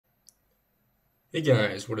Hey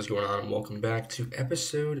guys, what is going on? Welcome back to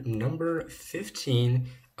episode number 15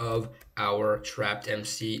 of our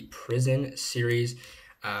TrappedMC Prison series.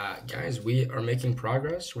 Guys, we are making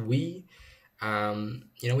progress. We have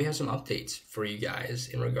some updates for you guys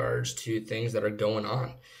in regards to things that are going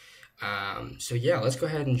on. So yeah, let's go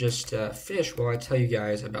ahead and just fish while I tell you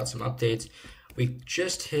guys about some updates. We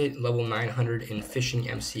just hit level 900 in fishing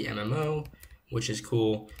MCMMO, which is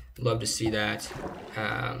cool. Love to see that.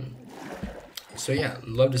 So yeah,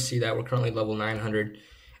 love to see that. We're currently level 900,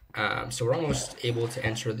 so we're almost able to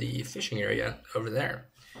enter the fishing area over there.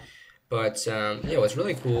 But yeah, what's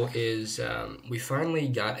really cool is we finally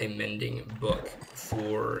got a mending book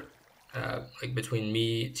for between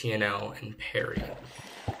me, TNL, and Perry.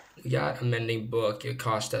 We got a mending book. It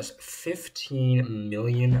cost us $15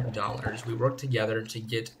 million. We worked together to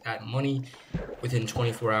get that money. Within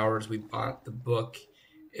 24 hours, we bought the book.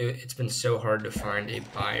 It's been so hard to find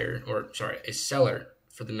a seller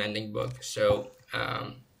for the mending book. So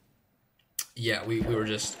yeah, we were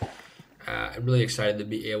just really excited to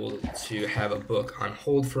be able to have a book on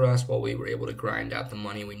hold for us while we were able to grind out the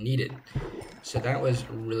money we needed. So that was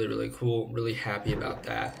really, really cool. Really happy about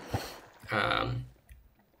that.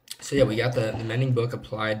 So yeah, we got the mending book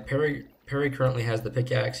applied. Perry currently has the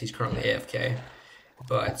pickaxe. He's currently AFK.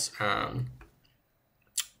 But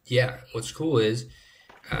yeah, what's cool is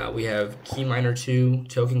we have Key Miner 2,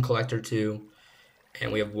 Token Collector 2,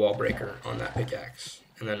 and we have Wall Breaker on that pickaxe.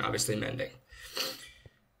 And then obviously mending.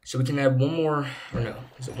 So we can add one more, or no,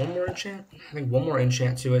 is it one more enchant? I think one more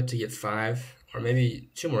enchant to it to get 5, or maybe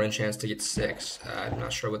 2 more enchants to get 6. I'm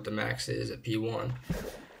not sure what the max is at P1.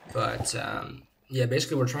 But yeah,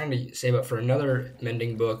 basically we're trying to save up for another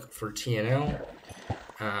mending book for TNL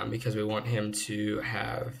because we want him to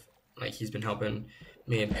have, like, he's been helping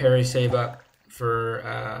me and Perry save up for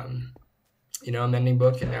a mending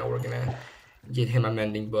book, and now we're gonna get him a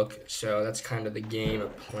mending book. So that's kind of the game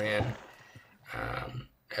plan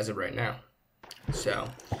as of right now. So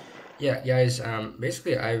yeah, guys,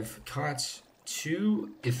 basically I've caught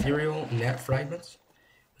 2 ethereal net fragments.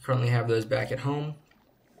 We currently have those back at home.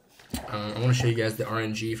 I want to show you guys the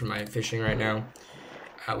RNG for my fishing right now.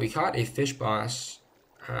 We caught a fish boss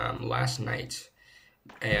last night,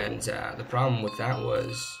 and the problem with that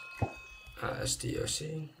was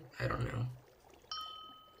SDOC. I don't know.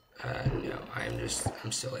 No,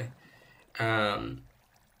 I'm silly.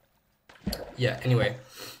 Yeah, anyway.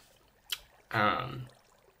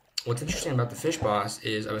 What's interesting about the fish boss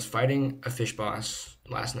is I was fighting a fish boss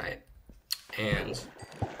last night, and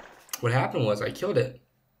what happened was I killed it,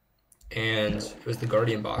 and it was the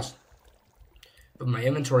guardian boss, but my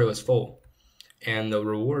inventory was full, and the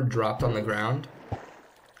reward dropped on the ground,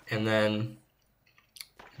 and then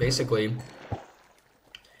basically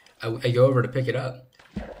I go over to pick it up,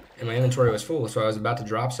 and my inventory was full, so I was about to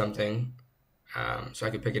drop something so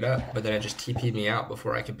I could pick it up, but then it just TP'd me out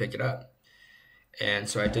before I could pick it up, and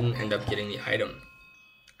so I didn't end up getting the item,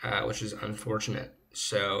 which is unfortunate.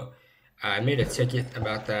 So I made a ticket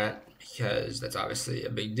about that because that's obviously a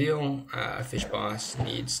big deal. A fish boss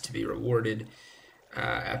needs to be rewarded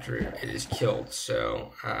after it is killed,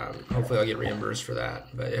 so hopefully I'll get reimbursed for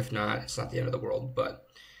that, but if not, it's not the end of the world. But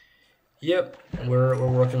yep, we're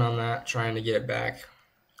working on that, trying to get it back.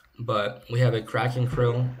 But we have a cracking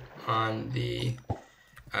krill on the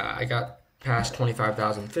I got past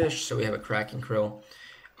 25,000 fish, so we have a cracking krill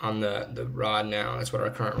on the rod now. That's what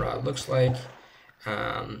our current rod looks like.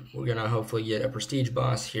 We're gonna hopefully get a prestige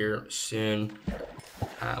boss here soon.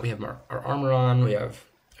 We have our armor on, we have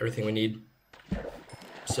everything we need.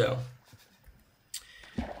 So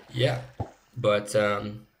yeah, but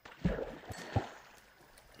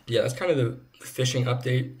yeah, that's kind of the fishing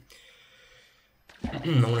update. I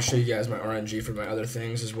want to show you guys my RNG for my other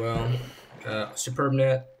things as well. Superb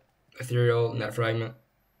net, ethereal net fragment,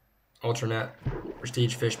 ultra net,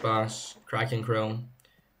 prestige fish boss, cracking krill,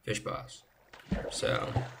 fish boss.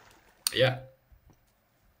 So yeah,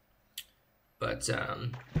 but yeah,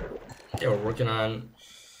 we're working on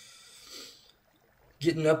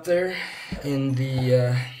getting up there in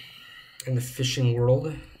the fishing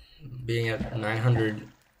world, being at 900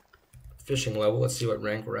 fishing level. Let's see what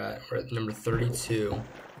rank we're at. We're at number 32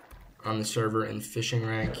 on the server in fishing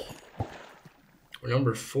rank. We're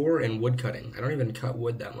number 4 in woodcutting. I don't even cut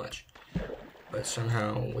wood that much, but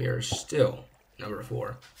somehow we are still number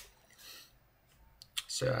 4.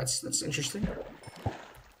 So that's interesting.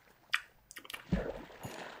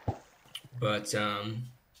 But yeah,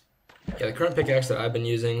 the current pickaxe that I've been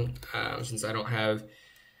using, since I don't have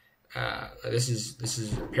this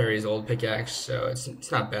is Perry's old pickaxe, so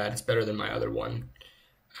it's not bad. It's better than my other one.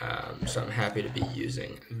 So I'm happy to be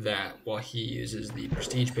using that while he uses the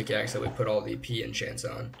prestige pickaxe that we put all the P enchants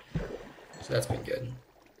on. So that's been good.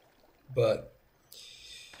 But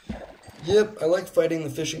yep, I like fighting the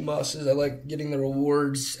fishing bosses. I like getting the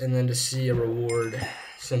rewards, and then to see a reward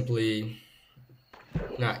simply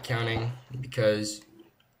not counting because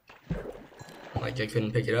like I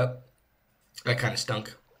couldn't pick it up, that kind of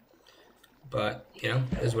stunk. But you know,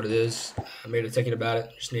 it is what it is. I made a ticket about it.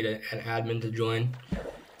 Just need an admin to join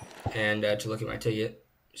and to look at my ticket.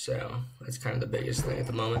 So that's kind of the biggest thing at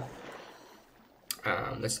the moment.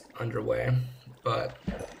 That's underway. But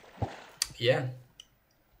yeah.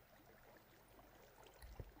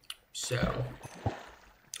 So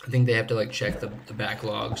I think they have to like check the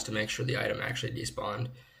backlogs to make sure the item actually despawned.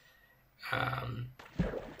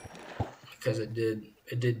 Because it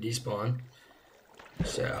did despawn.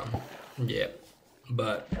 So yeah.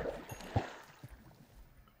 But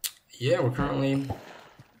yeah, we're currently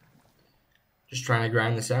just trying to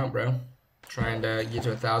grind this out, bro. Trying to get to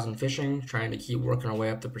 1,000 fishing, trying to keep working our way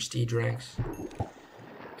up the prestige ranks.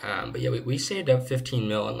 But yeah, we saved up 15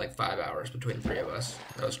 mil in like 5 hours between the 3 of us.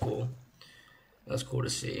 That was cool. That was cool to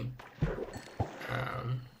see.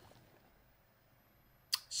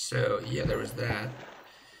 So yeah, there was that.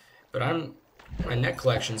 But my net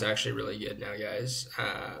collection's actually really good now, guys.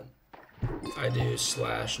 If I do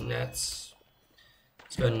 /nets, let's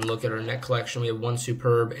go ahead and look at our net collection. We have 1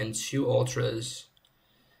 superb and 2 ultras.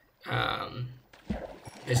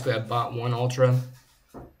 Basically, I bought 1 ultra,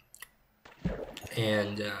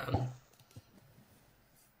 and yeah,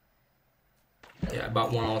 I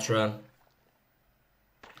bought 1 ultra,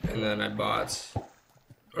 and then I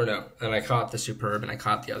caught the superb, and I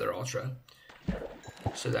caught the other ultra.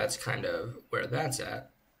 So that's kind of where that's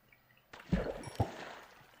at.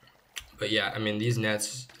 But yeah, I mean, these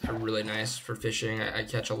nets are really nice for fishing. I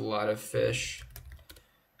catch a lot of fish.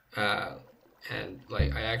 And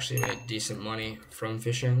like I actually make decent money from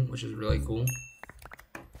fishing, which is really cool.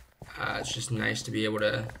 It's just nice to be able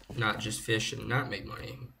to not just fish and not make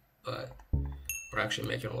money, but we're actually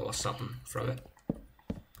making a little something from it.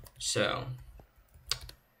 So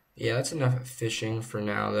yeah, that's enough fishing for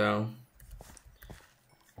now, though.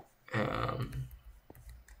 I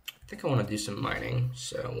think I want to do some mining,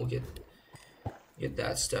 so we'll get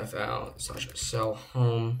that stuff out. So I should sell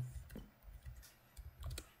home.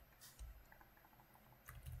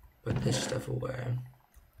 Put this stuff away.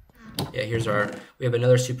 Yeah, here's we have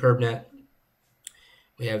another superb net.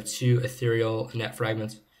 We have 2 ethereal net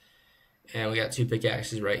fragments. And we got 2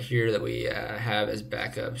 pickaxes right here that we have as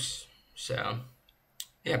backups. So,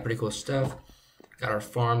 yeah, pretty cool stuff. Got our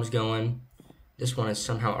farms going. This one is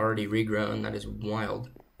somehow already regrown. That is wild.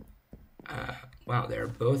 Wow, they're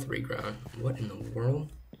both regrown. What in the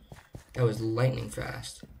world? That was lightning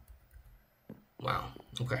fast. Wow.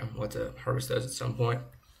 Okay, we'll have to harvest those at some point.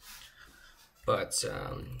 But,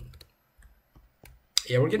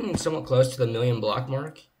 yeah, we're getting somewhat close to the 1,000,000 block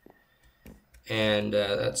mark. And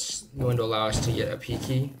that's going to allow us to get a P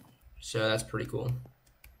key. So that's pretty cool.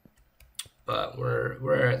 But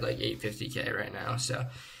we're at like 850K right now. So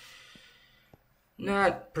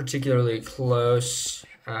not particularly close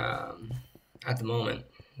at the moment.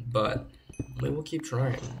 But we will keep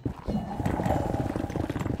trying.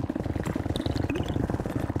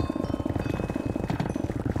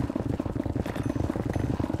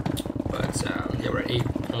 Yeah, we're at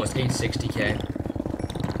almost 860K.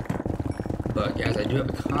 But guys, I do have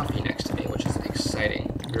a coffee next to me, which is exciting,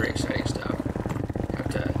 very exciting stuff. I have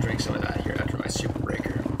to drink some of that here after my super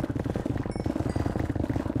breaker.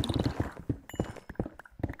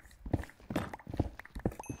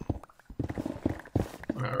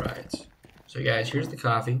 All right, so guys, here's the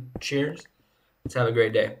coffee. Cheers. Let's have a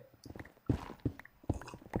great day.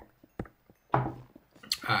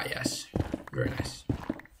 Ah, yes, very nice.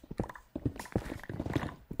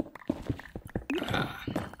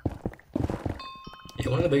 Yeah,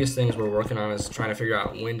 one of the biggest things we're working on is trying to figure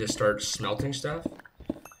out when to start smelting stuff.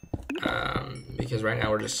 Because right now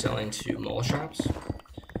we're just selling to mall shops.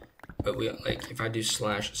 But if I do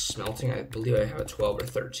 /smelting, I believe I have a 12 or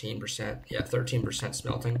 13%. Yeah, 13%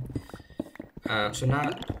 smelting. So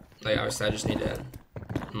not, like, obviously I just need to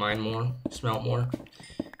mine more, smelt more,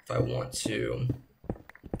 if I want to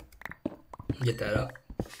get that up.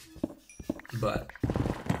 But,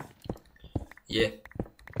 yeah.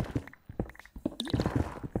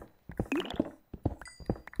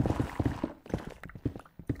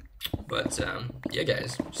 But, yeah,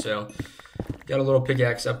 guys, so got a little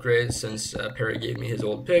pickaxe upgrade since Perry gave me his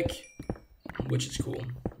old pick, which is cool.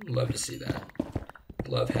 Love to see that.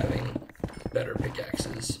 Love having better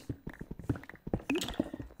pickaxes.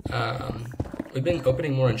 we've been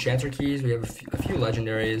opening more enchanter keys. We have a few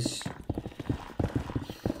legendaries.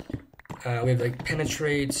 We have like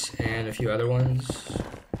penetrate and a few other ones,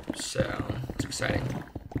 so it's exciting.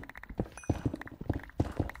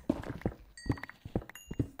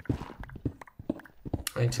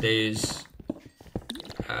 I think today's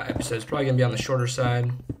episode is probably gonna be on the shorter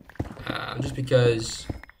side, just because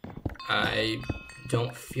I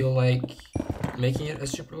don't feel like making it a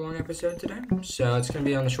super long episode today, so it's gonna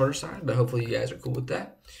be on the shorter side, but hopefully you guys are cool with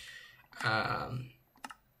that.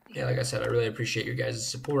 Yeah, like I said, I really appreciate your guys'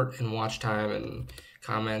 support and watch time and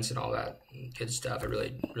comments and all that good stuff. I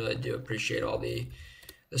really do appreciate all the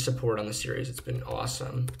support on the series. It's been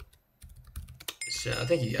awesome, so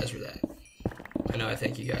thank you guys for that. I know I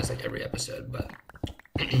thank you guys like every episode, but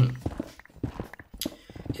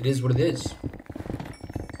it is what it is.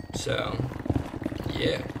 So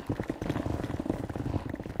yeah.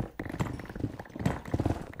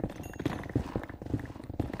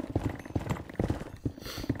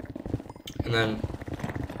 And then,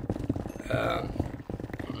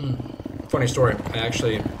 funny story, I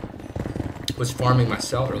actually was farming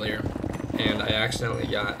myself earlier, and I accidentally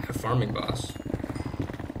got a farming boss.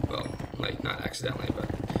 Well, like, not accidentally, but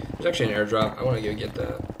it was actually an airdrop. I want to go get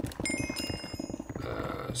that.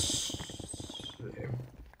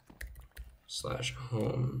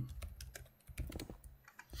 /home.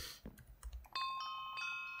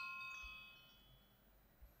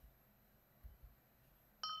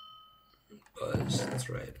 Buzz, that's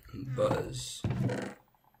right, Buzz.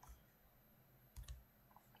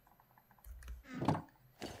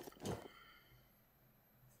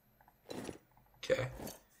 Okay.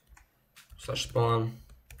 /spawn.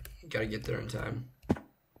 Gotta get there in time.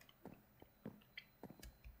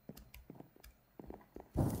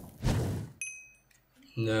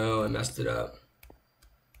 No, I messed it up.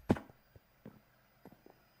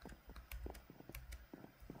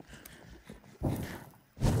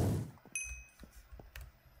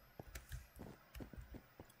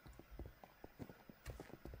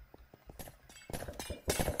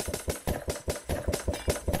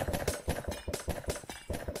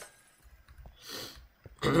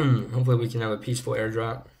 Hopefully we can have a peaceful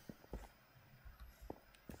airdrop.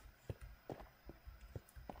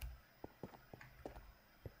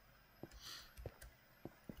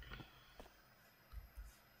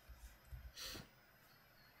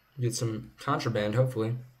 Get some contraband,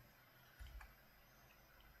 hopefully.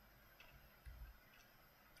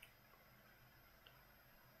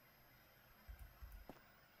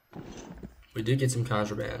 We did get some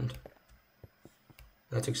contraband.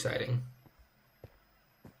 That's exciting.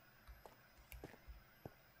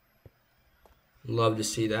 Love to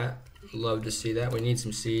see that. Love to see that. We need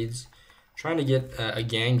some seeds. Trying to get a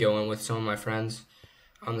gang going with some of my friends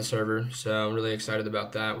on the server, so I'm really excited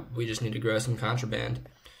about that. We just need to grow some contraband.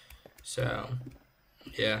 So,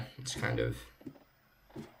 yeah, it's kind of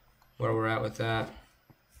where we're at with that.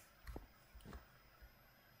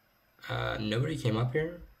 Nobody came up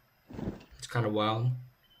here. It's kind of wild.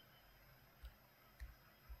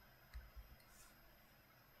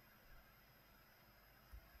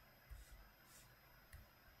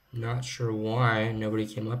 Not sure why nobody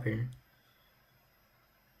came up here.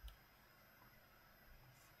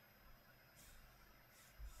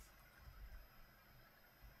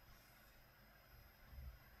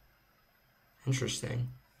 Interesting.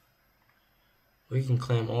 We can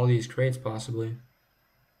claim all these crates possibly.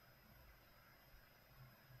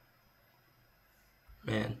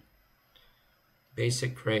 Man.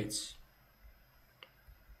 Basic crates.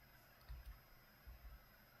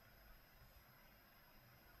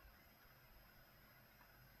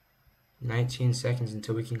 $19 seconds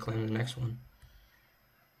until we can claim the next one.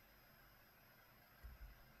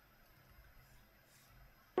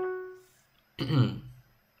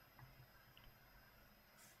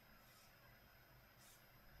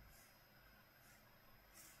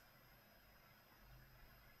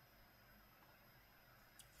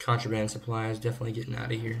 Contraband supplies, definitely getting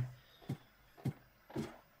out of here.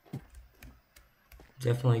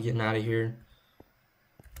 Definitely getting out of here.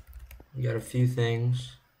 We got a few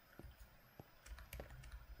things.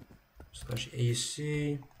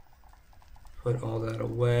 /AC. Put all that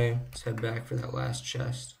away. Let's head back for that last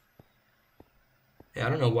chest. Yeah, I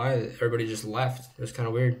don't know why everybody just left. It was kind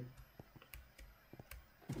of weird.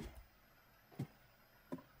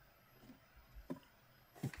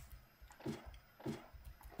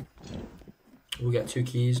 We got 2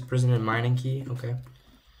 keys. Prison and mining key. Okay.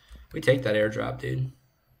 We take that airdrop, dude.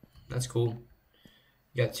 That's cool.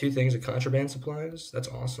 You got 2 things of contraband supplies. That's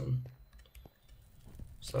awesome.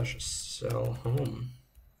 /sell home.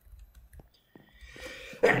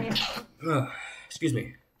 Excuse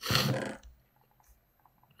me.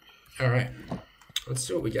 All right, let's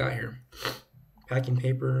see what we got here. Packing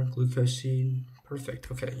paper, glucose seed,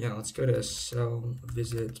 perfect. Okay, yeah, let's go to cell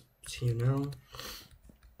visit TNL.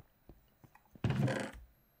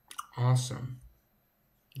 Awesome.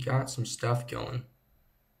 Got some stuff going.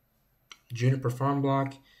 Juniper farm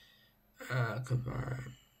block.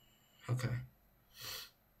 Combine. Okay.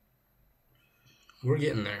 We're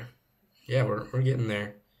getting there. Yeah, we're getting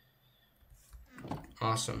there.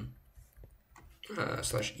 Awesome.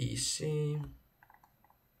 Slash EC.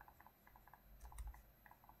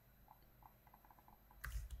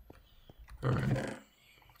 Alright.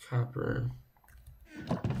 Copper.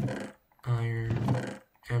 Iron.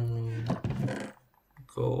 Emerald.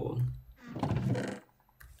 Gold.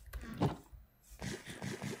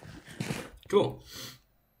 Cool.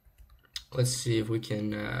 Let's see if we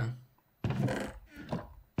can,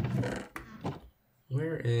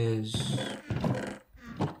 where is,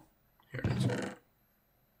 here it is.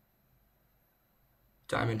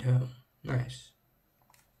 Diamond Hoe, nice.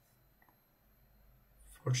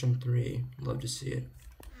 Fortune 3, love to see it.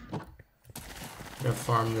 Gonna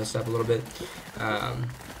farm this up a little bit.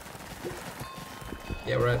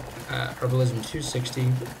 Yeah, we're at Herbalism 260.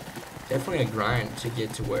 Definitely a grind to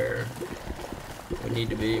get to where we need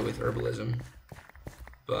to be with Herbalism,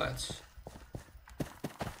 but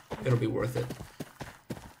it'll be worth it.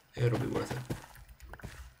 It'll be worth it.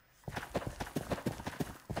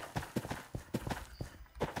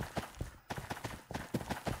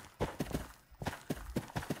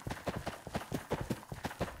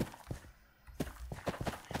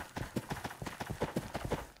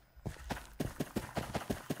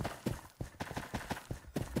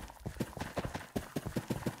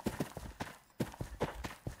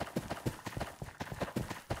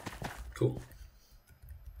 Cool.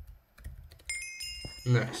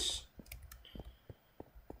 Nice.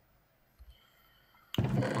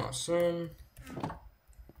 Awesome.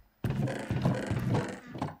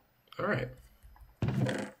 All right.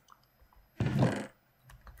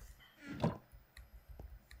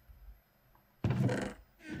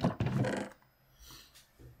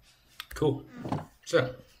 Cool.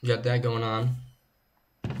 So, you got that going on.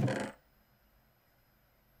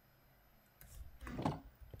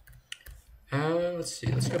 Let's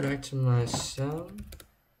see, let's go back to my cell.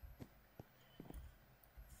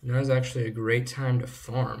 Now's actually a great time to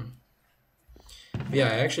farm. Yeah,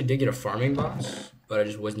 I actually did get a farming boss, but I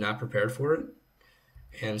just was not prepared for it.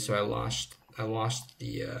 And so I lost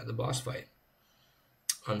the boss fight,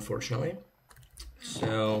 unfortunately.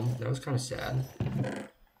 So that was kind of sad.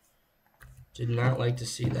 Did not like to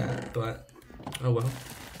see that, but oh well.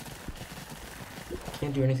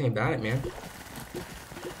 Can't do anything about it, man.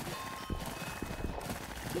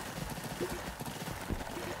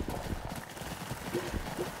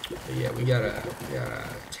 But yeah, we gotta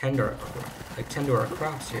tend to our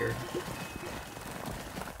crops here.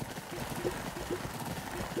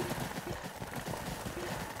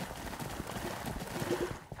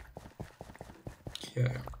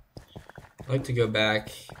 Okay. I like to go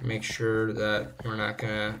back, make sure that we're not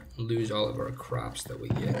gonna lose all of our crops that we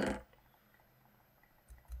get,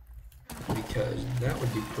 because that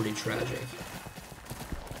would be pretty tragic.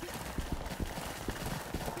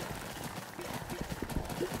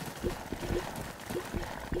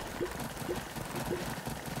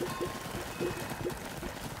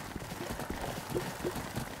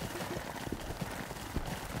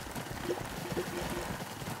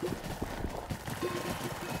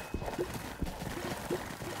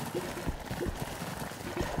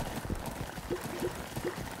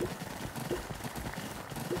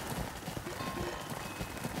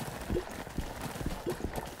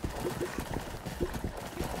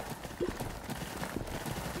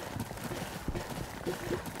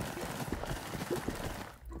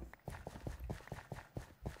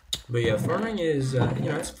 But yeah, farming is, you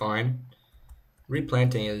know, it's fine.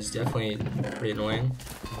 Replanting is definitely pretty annoying,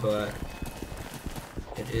 but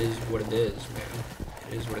it is what it is, man.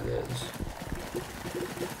 It is what it is.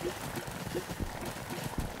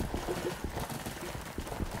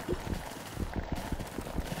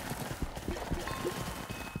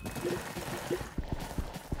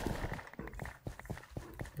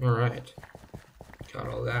 All right, got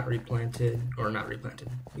all that replanted, or not replanted.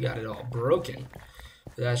 We got it all broken.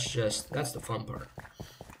 That's the fun part.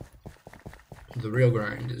 The real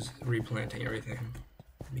grind is replanting everything,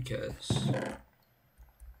 because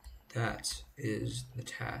that is the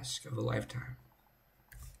task of a lifetime.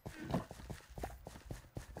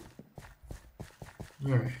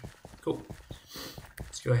 Alright, cool.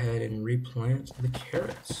 Let's go ahead and replant the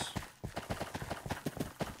carrots.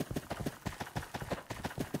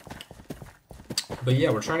 But yeah,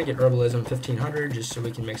 we're trying to get herbalism 1500 just so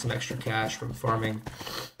we can make some extra cash from farming.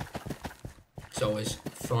 It's always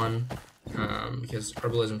fun because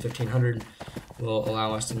herbalism 1500 will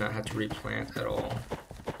allow us to not have to replant at all.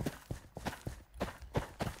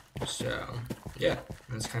 So yeah,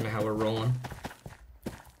 that's kind of how we're rolling.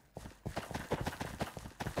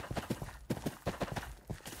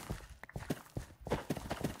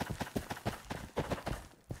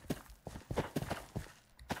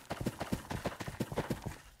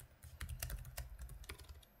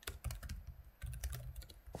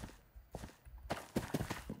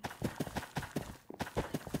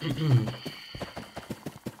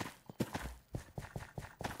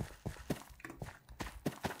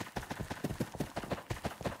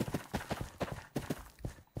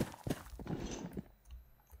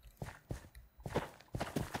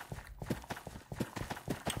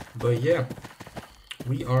 But yeah,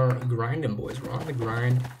 we are grinding, boys. We're on the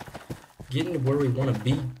grind, getting to where we want to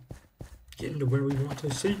be, getting to where we want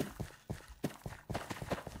to see.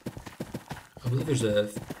 I believe there's a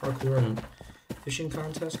parkour and fishing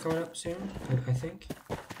contest coming up soon, I think.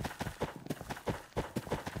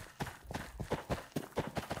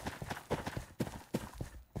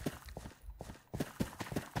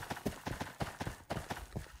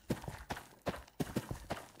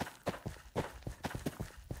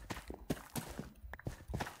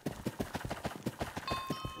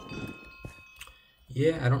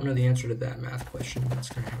 Yeah, I don't know the answer to that math question. That's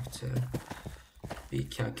going to have to be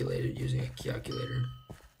calculated using a calculator.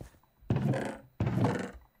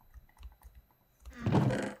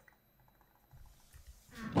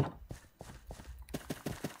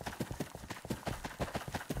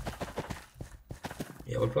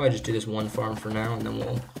 Yeah, we'll probably just do this one farm for now, and then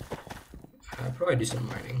we'll probably do some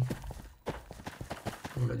mining.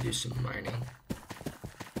 I'm going to do some mining.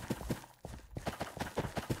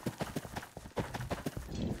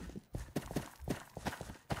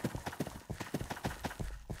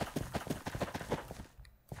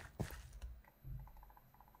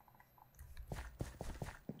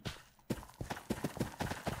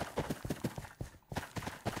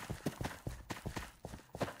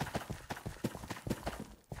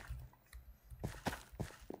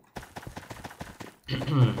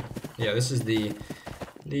 Yeah, this is the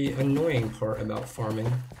annoying part about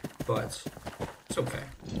farming, but it's okay.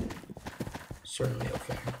 Certainly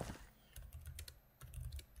okay.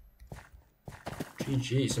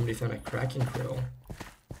 GG, somebody found a cracking krill.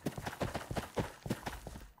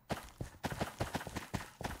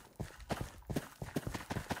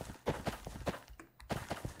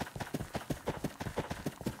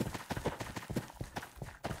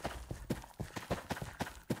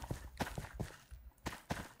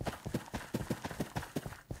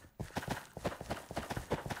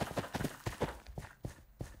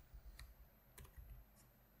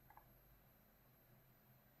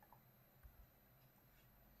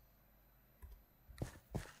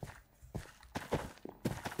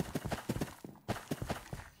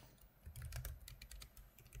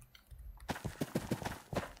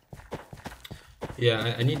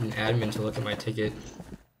 Yeah, I need an admin to look at my ticket.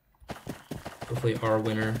 Hopefully our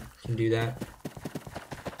winner can do that.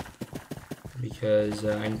 Because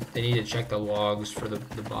they need to check the logs for the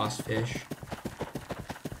boss fish.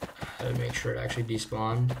 To make sure it actually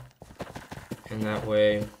despawned. And that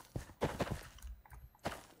way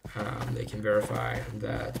they can verify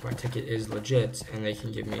that my ticket is legit and they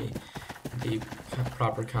can give me the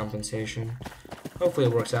proper compensation. Hopefully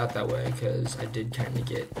it works out that way because I did kind of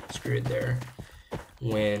get screwed there.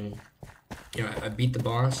 When I beat the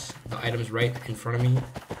boss, the item's right in front of me,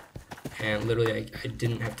 and literally I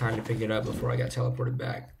didn't have time to pick it up before I got teleported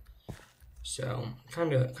back. So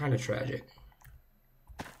kind of tragic.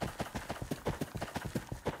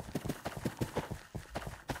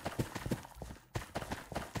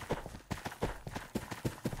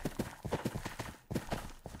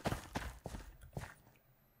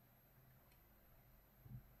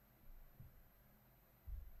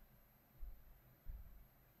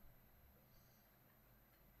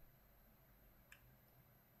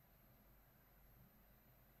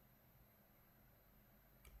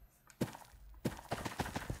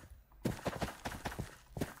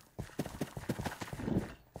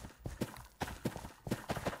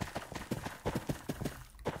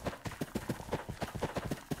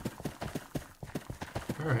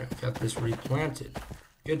 Alright, got this replanted.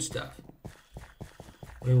 Good stuff.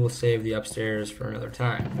 We will save the upstairs for another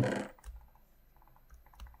time.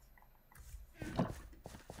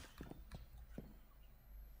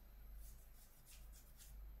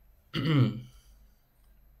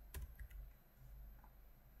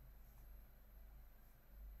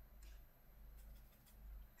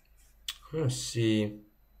 Let's see.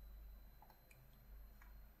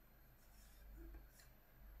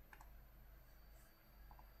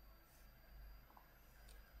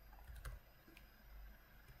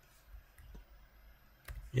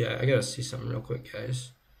 Yeah, I gotta see something real quick,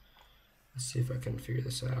 guys. Let's see if I can figure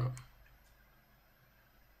this out.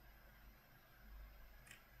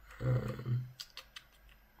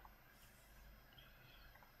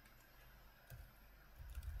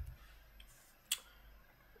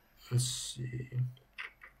 Let's see.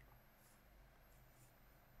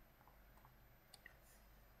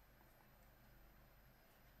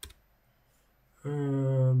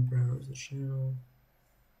 Browse the channel.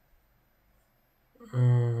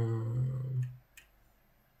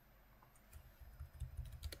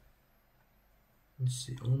 Let's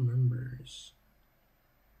see, all members.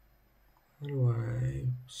 How do I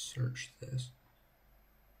search this?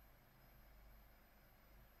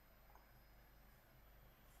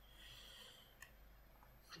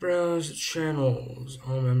 Browse channels,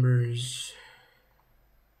 all members.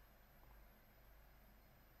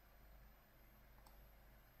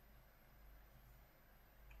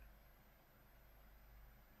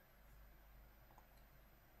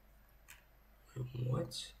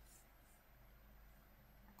 What?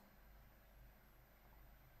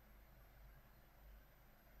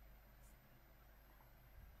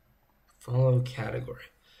 Follow category.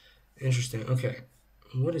 Interesting. Okay.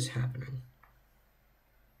 What is happening?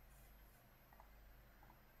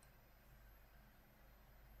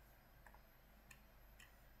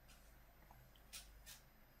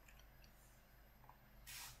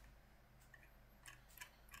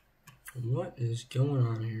 What is going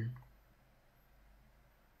on here?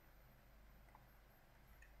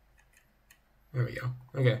 There we go.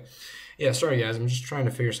 Okay. Yeah, sorry guys. I'm just trying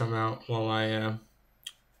to figure something out while I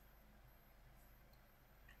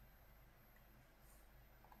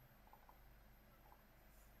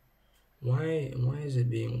why is it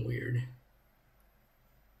being weird?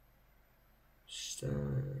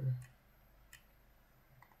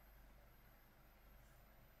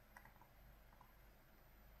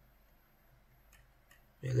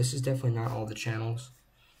 Yeah, this is definitely not all the channels.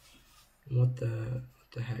 What the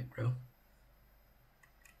heck, bro?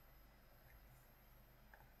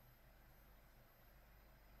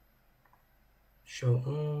 Show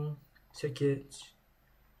all tickets.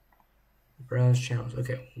 Browse channels.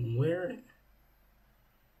 Okay, where?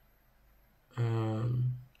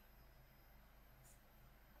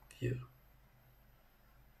 View.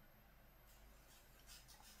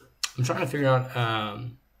 I'm trying to figure out.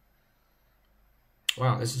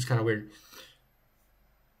 Wow, this is kind of weird.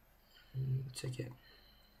 Ticket.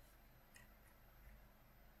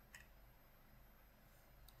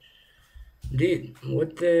 Dude,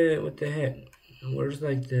 what the heck? Where's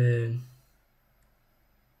like the?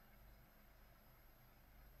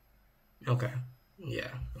 Okay.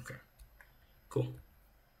 Yeah. Okay. Cool.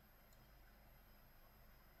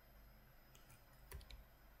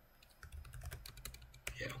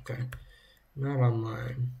 Yeah. Okay. Not on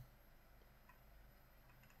mine.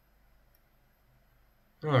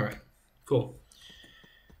 All right. Cool.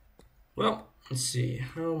 Well, let's see.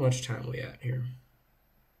 How much time are we at here?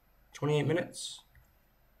 28 minutes.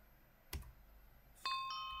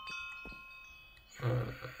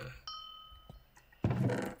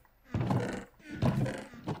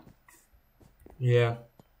 Yeah.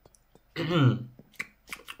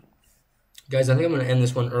 Guys, I think I'm going to end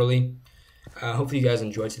this one early. Hopefully you guys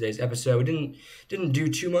enjoyed today's episode. We didn't do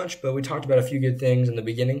too much, but we talked about a few good things in the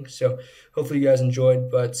beginning. So hopefully you guys enjoyed,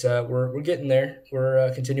 but we're getting there.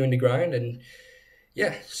 We're continuing to grind, and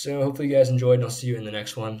yeah, so hopefully you guys enjoyed, and I'll see you in the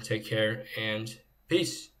next one. Take care, and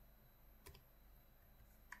peace.